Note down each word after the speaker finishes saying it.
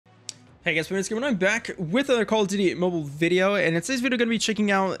Hey guys, what's going on? I'm back with another Call of Duty mobile video, and in today's video, going to be checking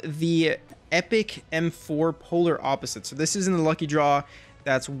out the Epic M4 Polar Opposite. So this is in the lucky draw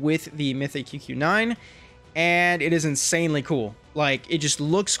that's with the Mythic QQ9, and it is insanely cool. Like, it just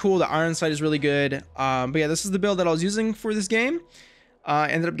looks cool. The iron sight is really good. But yeah, this is the build that I was using for this game.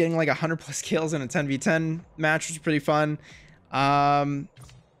 Ended up getting like 100 plus kills in a 10v10 match, which was pretty fun. Yeah,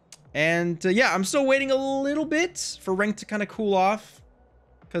 I'm still waiting a little bit for rank to kind of cool off,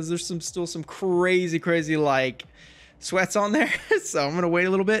 because there's still some crazy like sweats on there. So I'm gonna wait a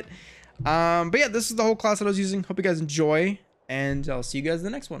little bit. But yeah, this is the whole class that I was using. Hope you guys enjoy, and I'll see you guys in the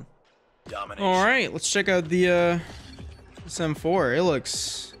next one. All right, let's check out the this M4. It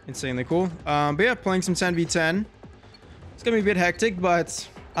looks insanely cool. But yeah, playing some 10v10. It's gonna be a bit hectic, but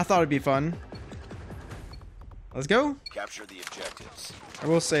I thought it'd be fun. Let's go. Capture the objectives. I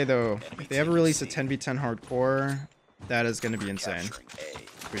will say though, if they ever release a 10v10 hardcore, that is gonna be insane.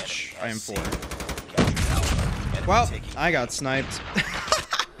 Which I am for. Well, I got sniped.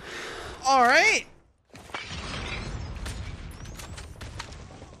 All right.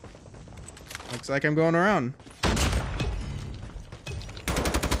 Looks like I'm going around. Enemy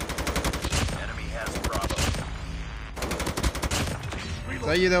has Bravo. Is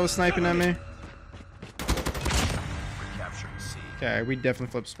that you that was sniping at me? Capturing C. Okay, we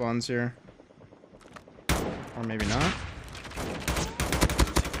definitely flip spawns here. Or maybe not.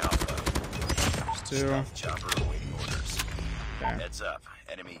 Two. Chopper awaiting orders. Okay. Heads up.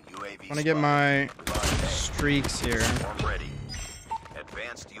 Enemy UAV. Want to get my streaks here. Swarm ready.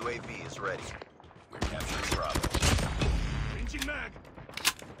 Advanced UAV is ready. We're capturing Bravo. Ranging mag.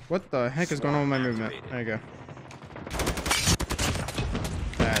 What the heck is going on with my movement? There you go.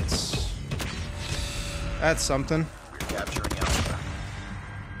 That's something. We're capturing Alpha.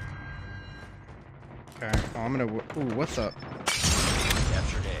 Okay. Oh, I'm gonna. Ooh, what's up?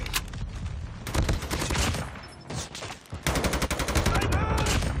 Captured A.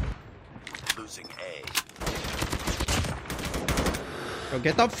 Losing A. Go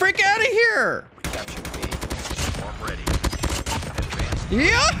get the freak out of here! We captured B. Swarm ready. Advanced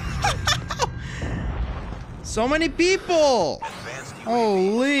Yeah! So many people! Advanced UAV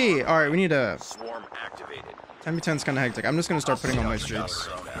Holy! All right, we need a. Swarm activated. 10v10 is kind of hectic. I'm just gonna start putting on my streaks.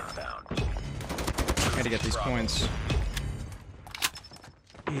 Gotta get these points.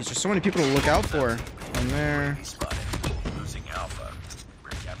 There's just so many people to look out for. One there. Losing Alpha.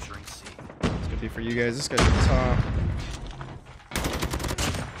 We're capturing C. This could be for you guys. This guy's at the top.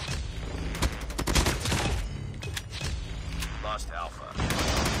 Lost Alpha.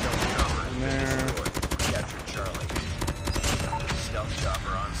 One there. Captured Charlie. Stealth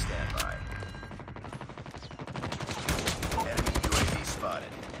chopper on standby. Enemy UAV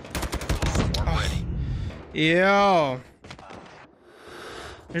spotted. Swarm ready. Yo.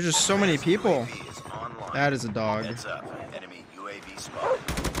 There's just so many people. UAV is online. That is a dog. Heads up. Enemy UAV spotted.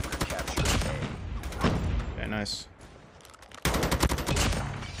 We're capturing A. Okay, nice.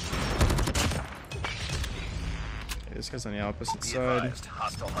 Okay, this guy's on the opposite Be side. advised,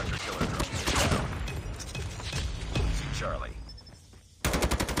 hostile hunter-killer drones inbound. Losing Charlie.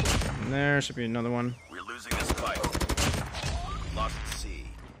 And there should be another one. We're losing this fight. We lost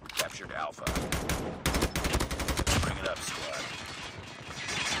C. We captured Alpha. Bring it up, squad.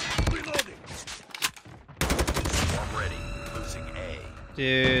 Reloading. Swarm ready. Losing A.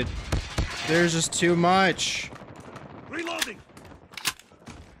 Dude, there's just too much. Reloading.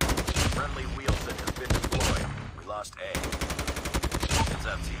 Friendly wheels that have been deployed. We lost A. Heads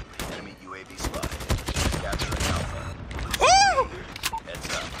up, team. Enemy UAV spotted. Capturing Alpha. Woo! Heads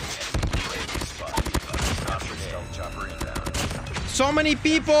up. Enemy UAV spotted. Hostile stealth chopper inbound. So many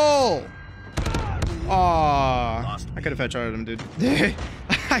people. Aw, I could have headshotted him, dude.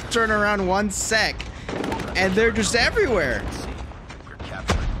 I turn around 1 sec, and they're just everywhere. We're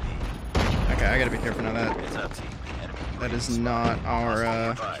capturing B. Okay, I gotta be careful now. Heads up, team. Enemy That UAV is not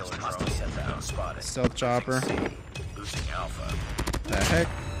our Hostile inbound spotted. stealth chopper. C. Losing Alpha. The heck?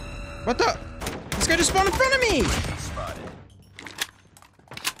 What the? This guy just spawned in front of me. UAV spotted.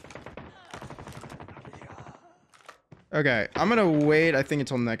 Okay, I'm gonna wait. I think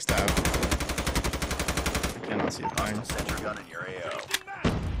until next tab. I cannot see a thing. Hostile sentry gun in your AO.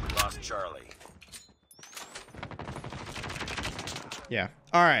 We lost Charlie. Yeah.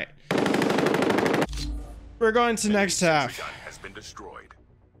 All right. We're going to next half. Has been destroyed.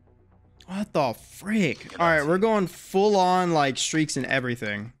 What the freak? All right, we're going full on like streaks and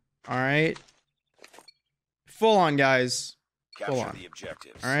everything. All right. Full on, guys. Full Capture on. the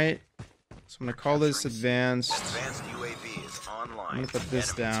objectives. All right. So I'm gonna call this advanced. Advanced UAV is online. I'm gonna put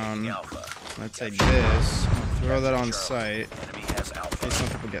this Enemy down. taking Alpha. I'm gonna take this. Throw that on site. Enemy has In Alpha. case some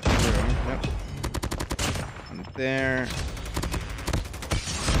people get through. Yep. One there.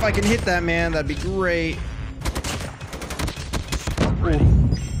 If I can hit that, man, that'd be great. Ooh,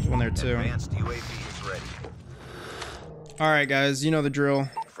 there's one there too. Advanced UAV is ready. Alright, guys, you know the drill.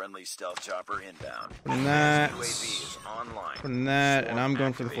 Friendly stealth chopper inbound. Putting that. UAV is online. Putting that, and I'm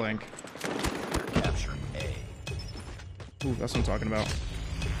going for the flank. You're capturing A. Ooh, that's what I'm talking about.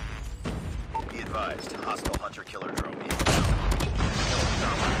 Be advised, hostile hunter-killer drone inbound.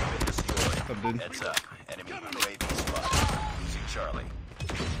 What's up, dude? Heads up. Enemy UAV spotted. Losing Charlie.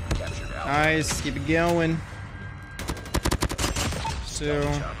 Captured Alpha. Nice, keep it going. Two,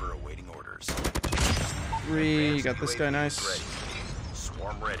 Chopper awaiting orders. 3, you got this guy, nice. Ready.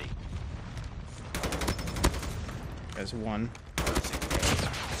 Swarm ready. Guys, 1.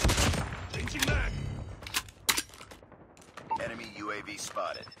 Changing back. Enemy UAV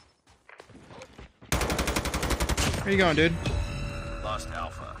spotted. Where you going, dude? Lost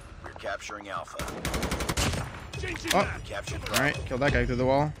Alpha. We're capturing Alpha. Oh, Captured alright, killed that guy through the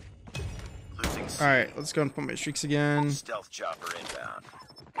wall. Losing C. Alright, let's go and put my streaks again. Stealth chopper inbound.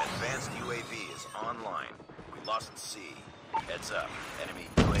 Advanced UAV is online. We lost C. Heads up. Enemy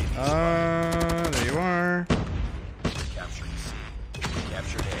UAV There you are. capturing C.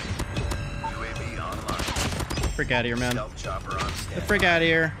 Captured A. UAV online. Frick out of here, man. Stealth chopper on Get stand. the frick out of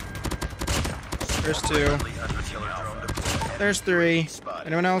here. There's 2. Friendly hunter-killer drone deployed. There's 3. Spotted.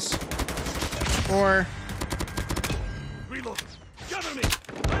 Anyone else? 4. Reload. Cover me.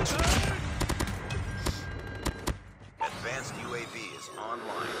 Advanced UAV is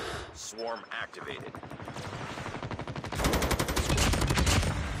online. Swarm activated.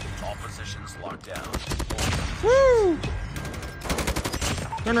 All positions locked down. Woo!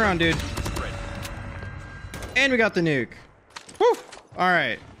 Turn around, dude. Ready. And we got the nuke. Woo!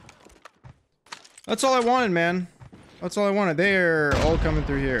 Alright. That's all I wanted, man. That's all I wanted. They're all coming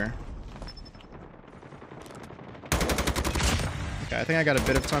through here. Okay, I think I got a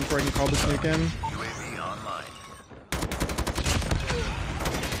bit of time before I can call this nuke in. UAV online.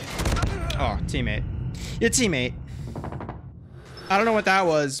 Oh, teammate. Yeah, teammate. I don't know what that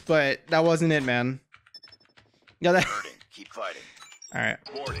was, but that wasn't it, man. Yeah, that. Burning. Keep fighting. Alright.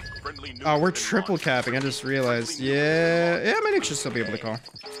 Warning. Friendly nuke Oh, we're has been triple launched. capping. I just realized. Yeah, my nuke should still be able to call.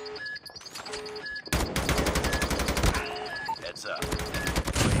 Heads up.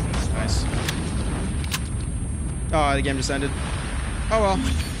 Nice. Oh, the game just ended. Oh well.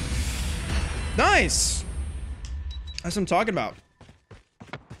 Nice. That's what I'm talking about.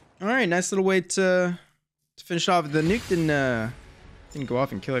 All right, nice little way to finish off. The nuke didn't go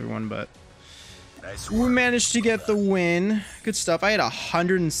off and kill everyone, but Nice we work. managed to get the win. Good stuff. I had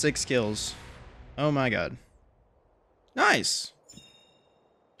 106 kills. Oh my god. Nice.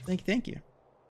 Thank you.